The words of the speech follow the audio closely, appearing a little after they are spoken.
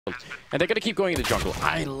And they're going to keep going in the jungle.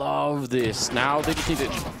 I love this. Now they just need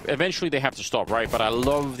to... Eventually they have to stop, right? But I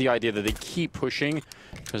love the idea that they keep pushing,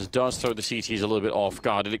 because it does throw the CTs a little bit off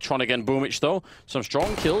guard. Electronic and Boomich, though. Some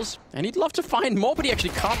strong kills. And he'd love to find more, but he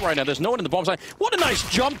actually can't right now. There's no one in the bomb side. What a nice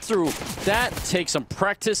jump through. That takes some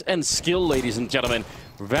practice and skill, ladies and gentlemen.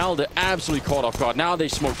 Valde absolutely caught off guard. Now they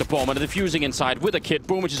smoke the bomb and they're defusing inside with a kit.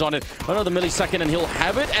 Boomich is on it. Another millisecond and he'll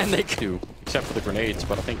have it. And they do, except for the grenades,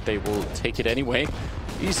 but I think they will take it anyway.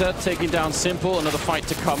 Isa taking down Simple. Another fight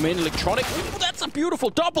to come in. Electronic. Ooh, that's a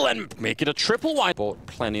beautiful double and make it a triple wide. Bought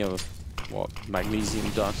plenty of, what, magnesium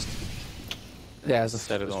dust. Yeah, it's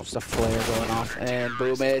just a flare going off. And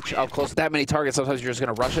Boomich up close. That many targets, sometimes you're just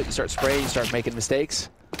going to rush it. You start spraying, you start making mistakes.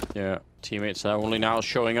 Yeah, teammates are only now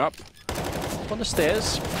showing up on the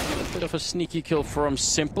stairs. A bit of a sneaky kill from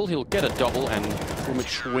Simple. He'll get a double, and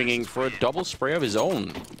Boomich swinging for a double spray of his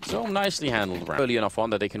own. So nicely handled around. Early enough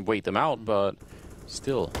on that they can wait them out, but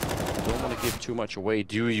still, you don't want to give too much away,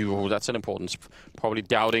 do you? Oh, that's an importance. Probably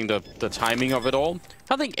doubting the timing of it all.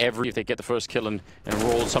 I think if they get the first kill and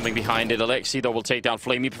roll something behind it, Alexi, though, will take down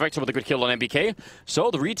Flamey. Perfecto with a good kill on MBK. So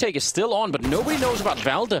the retake is still on, but nobody knows about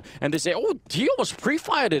Valde. And they say, oh, he almost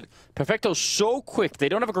pre-fired it. Perfecto so quick. They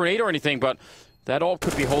don't have a grenade or anything, but that all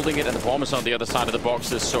could be holding it, and the bomb is on the other side of the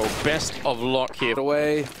boxes. So best of luck here.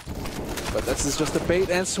 Away. But this is just a bait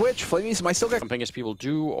and switch. Flamey might still get jumping as people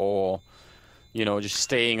do, or... you know, just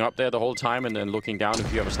staying up there the whole time and then looking down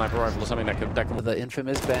if you have a sniper rifle or something that could... The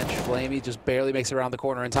infamous bench. Flamey just barely makes it around the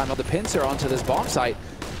corner in time. The pincer onto this bomb site.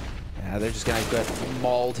 Yeah, they're just going to get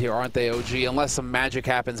mauled here, aren't they, OG? Unless some magic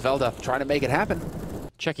happens. Velda trying to make it happen.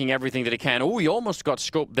 Checking everything that he can. Oh, he almost got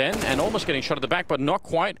scoped then and almost getting shot at the back, but not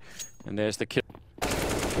quite. And there's the kill.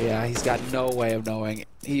 Yeah, he's got no way of knowing.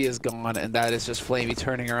 He is gone, and that is just Flamey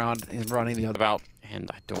turning around and running the other out. And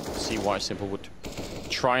I don't see why Simple would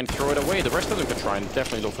try and throw it away. The rest of them could try and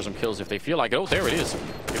definitely look for some kills if they feel like it. Oh, there it is.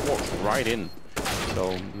 It walks right in.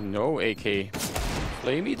 So, no AK.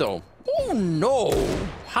 Flamey, though. Oh, no!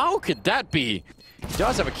 How could that be? He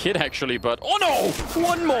does have a kid, actually, but... oh, no!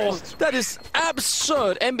 One more! That is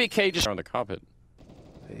absurd! MBK just on the carpet.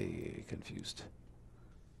 Hey, confused.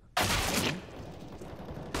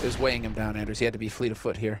 It was weighing him down, Anders. He had to be fleet of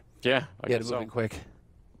foot here. Yeah, he had to move in quick.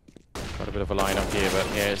 Got a bit of a lineup here, but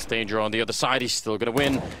yeah, it's danger on the other side. He's still going to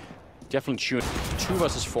win. Definitely tune 2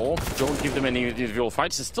 versus 4. Don't give them any individual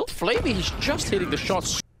fights. It's still Flamey. He's just hitting the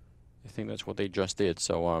shots. I think that's what they just did.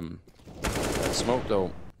 So, that smoke,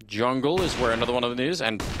 though. Jungle is where another one of them is,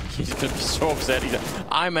 and he's going to be so upset.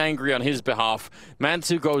 I'm angry on his behalf.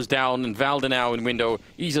 Mantu goes down, and Valde now in window.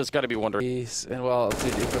 Isa's got to be wondering. And well,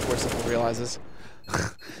 before Simple realizes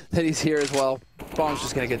that he's here as well. Bomb's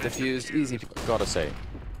just going to get diffused. Easy. Gotta say.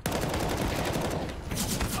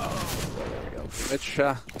 Which,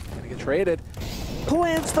 gonna get traded.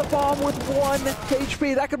 Plants the bomb with 1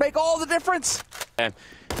 HP. That could make all the difference. And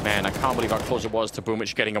man, I can't believe how close it was to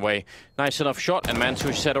Boomich getting away. Nice enough shot, and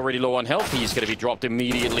Mantush said already low on health. He's going to be dropped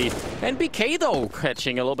immediately. NBK, though,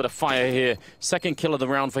 catching a little bit of fire here. Second kill of the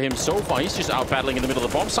round for him so far. He's just out battling in the middle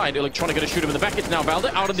of the bomb side. Electronic going to shoot him in the back. It's now Valde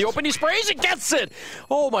out in the open. He sprays it, gets it.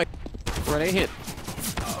 Oh my. Grenade hit.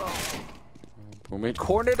 Boomich.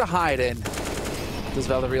 Corner to hide in. Does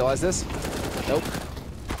Valde realize this? Nope.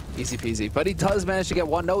 Easy peasy. But he does manage to get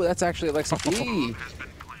one. No, that's actually Alexi.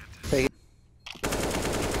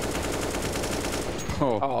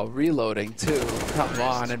 Oh, reloading too. Come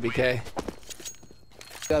on, NBK.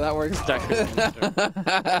 Yeah, that works.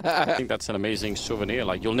 I think that's an amazing souvenir.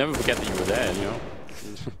 Like, you'll never forget that you were there, you know?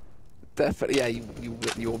 Definitely. Yeah,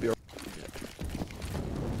 you will be.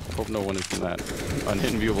 Hope no one is in that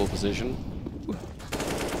unenviable position.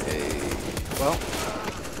 Hey, well.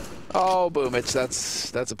 Oh, Boomich,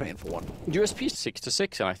 that's a painful one. USP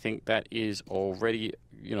 6-6, and I think that is already,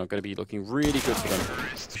 you know, going to be looking really good for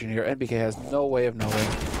them. Here, NBK has no way of knowing.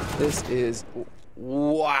 This is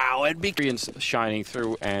wow, NBK shining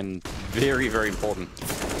through and very, very important.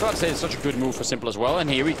 So I'd say it's such a good move for Simple as well. And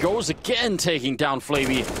here he goes again, taking down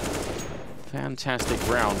Flamey. Fantastic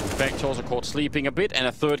round. Vector's also caught sleeping a bit, and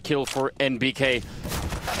a 3rd kill for NBK.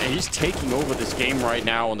 And he's taking over this game right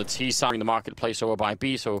now on the T side, the marketplace over by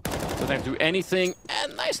B, so doesn't have to do anything.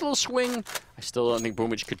 And nice little swing. I still don't think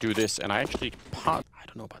Boomich could do this, and I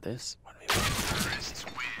don't know about this.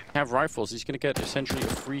 Have rifles. He's going to get essentially a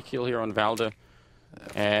free kill here on Valde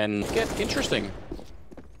and get interesting.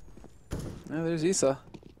 Now there's Isa.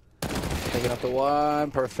 Taking up the one.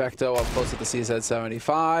 Perfecto up close to the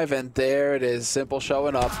CZ75, and there it is. Simple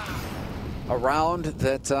showing up. A round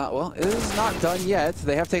that, well, is not done yet.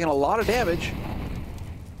 They have taken a lot of damage.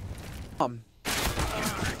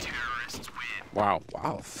 Wow.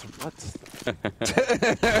 Wow. What?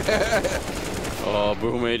 Oh,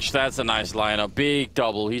 Boomage, that's a nice lineup. Big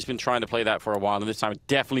double. He's been trying to play that for a while, and this time it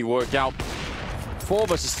definitely worked out. 4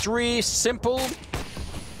 versus 3, simple.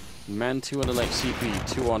 Man 2 on the next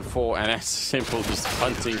CP, 2 on 4, and that's simple, just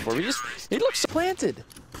hunting for me. It looks Planted.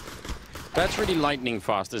 That's really lightning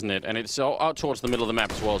fast, isn't it? And it's out towards the middle of the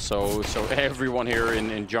map as well, so everyone here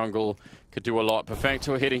in jungle could do a lot.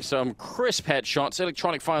 Perfecto hitting some crisp headshots.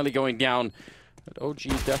 Electronic finally going down. But OG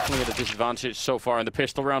definitely at a disadvantage so far in the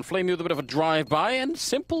pistol round. Flamey with a bit of a drive-by, and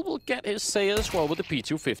Simple will get his say as well with the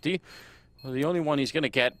P250. Well, the only one he's going to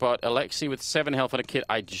get, but Alexi with 7 health and a kit,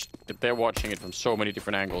 they're watching it from so many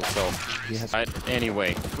different angles, so... Yes.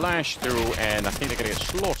 Anyway, flash through, and I think they're going to get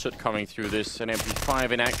slaughtered coming through this. An MP5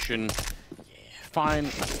 in action. Yeah, fine. I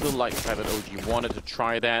still like the fact that OG wanted to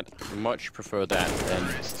try that. Much prefer that than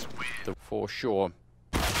the for sure.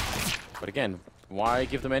 But again, why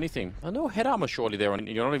give them anything? I know head armor surely there, and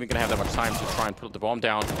you're not even going to have that much time to try and put the bomb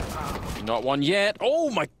down. Not one yet. Oh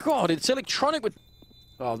my god, it's Electronic with...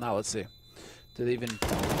 Well, now let's see. Do they even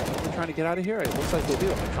trying to get out of here? It looks like they do.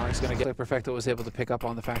 Electronic's going to get... Perfecto was able to pick up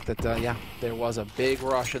on the fact that, yeah, there was a big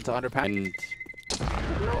rush into underpack. And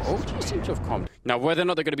OG seems to have come. Now, whether or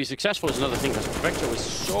not they're going to be successful is another thing, because Perfecto is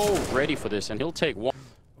so ready for this, and he'll take one.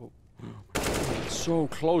 So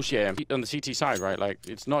close, yeah. On the CT side, right? Like,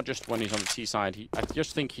 it's not just when he's on the T side. I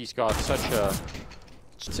just think he's got such a...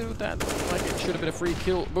 To that, like it should have been a free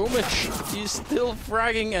kill. Boomage, he's still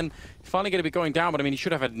fragging and finally going to be going down, but I mean, he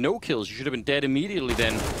should have had no kills. He should have been dead immediately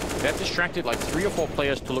then. That distracted like 3 or 4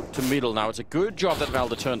 players to look to middle. Now, it's a good job that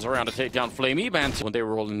Valda turns around to take down Flamey Band when they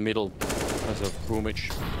were all in middle because of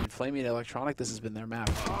Boomage. Flamey and Electronic, this has been their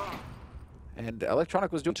map. And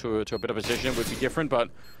Electronic was doing... To a bit of a position would be different,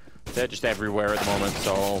 but they're just everywhere at the moment,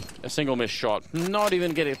 so a single missed shot. Not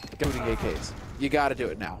even getting AKs. You got to do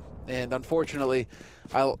it now. And unfortunately,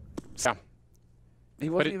 yeah. He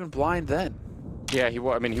wasn't even blind then. Yeah, he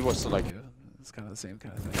was. I mean, he was like... It's kind of the same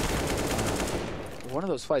kind of thing. One of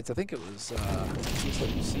those fights, I think it was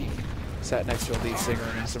UC, sat next to a lead singer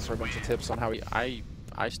and asked him for a bunch of tips on how he...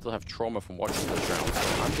 I still have trauma from watching those rounds.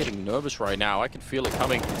 So I'm getting nervous right now. I can feel it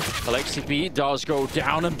coming. Alexi B does go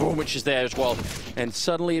down, and Boomage is there as well. And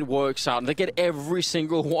suddenly it works out, and they get every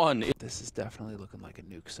single one. This is definitely looking like a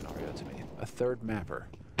nuke scenario to me. A third mapper.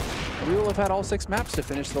 We will have had all 6 maps to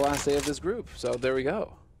finish the last day of this group, so there we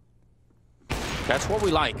go. That's what we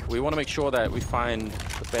like. We want to make sure that we find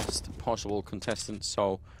the best possible contestants,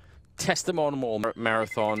 so test them on more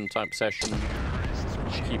marathon type session.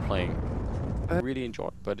 Just keep playing. I really enjoy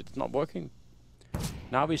it, but it's not working.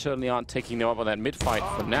 Navi certainly aren't taking them up on that mid-fight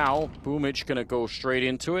for now. Boomage gonna go straight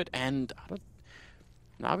into it, and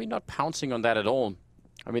Navi not pouncing on that at all.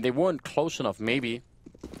 I mean, they weren't close enough, maybe.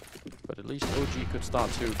 But at least OG could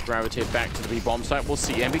start to gravitate back to the B-bomb site. We'll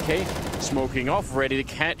see MBK smoking off, ready to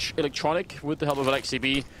catch Electronic with the help of Alexi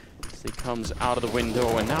B. As he comes out of the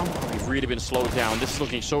window, and now we've really been slowed down. This is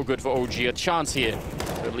looking so good for OG. A chance here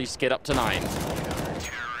to at least get up to 9.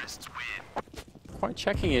 Quite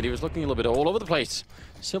checking it. He was looking a little bit all over the place.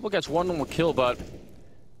 Simple gets 1 more kill, but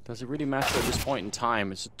does it really matter at this point in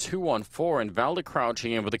time? It's a 2-on-4, and Valda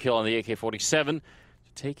crouching in with the kill on the AK-47.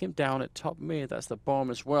 Take him down at top mid. That's the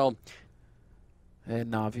bomb as well.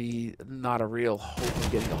 And Navi, not a real hope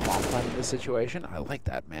of getting a bomb plant in this situation. I like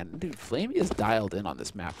that, man. Dude, Flamey is dialed in on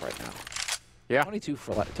this map right now. Yeah. 22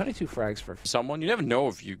 frags for someone. You never know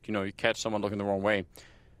if you catch someone looking the wrong way.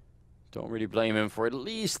 Don't really blame him for at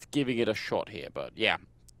least giving it a shot here. But yeah,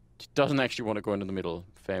 doesn't actually want to go into the middle.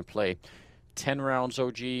 Fair play. 10 rounds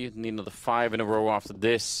OG. Need another 5 in a row after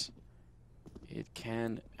this. It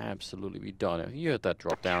can absolutely be done. You heard that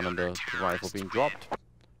drop down and the rifle being dropped.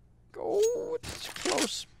 Oh, it's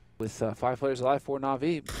close. With 5 players alive for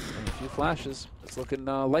Navi and a few flashes, it's looking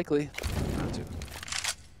likely.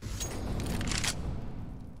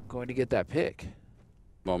 Going to get that pick.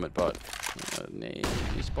 Moment, but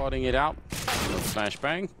he's spotting it out.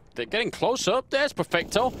 Flashbang. They're getting close up. There's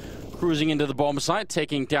Perfecto. Cruising into the bomb site,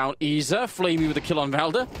 taking down Iza. Flamey with a kill on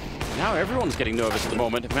Valda. Now everyone's getting nervous at the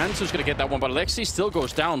moment. Mansu's going to get that one, but Alexi still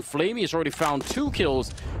goes down. Flamey has already found 2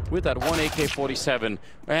 kills with that 1 AK-47.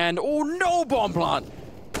 And, oh no, bomb plant!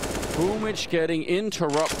 Boomage getting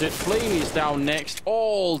interrupted. Flamey's down next.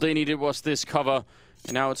 All they needed was this cover.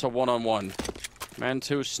 And now it's a 1-on-1.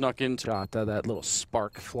 Mantu snuck into... Shot that little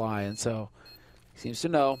spark fly, and so he seems to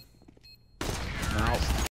know. Now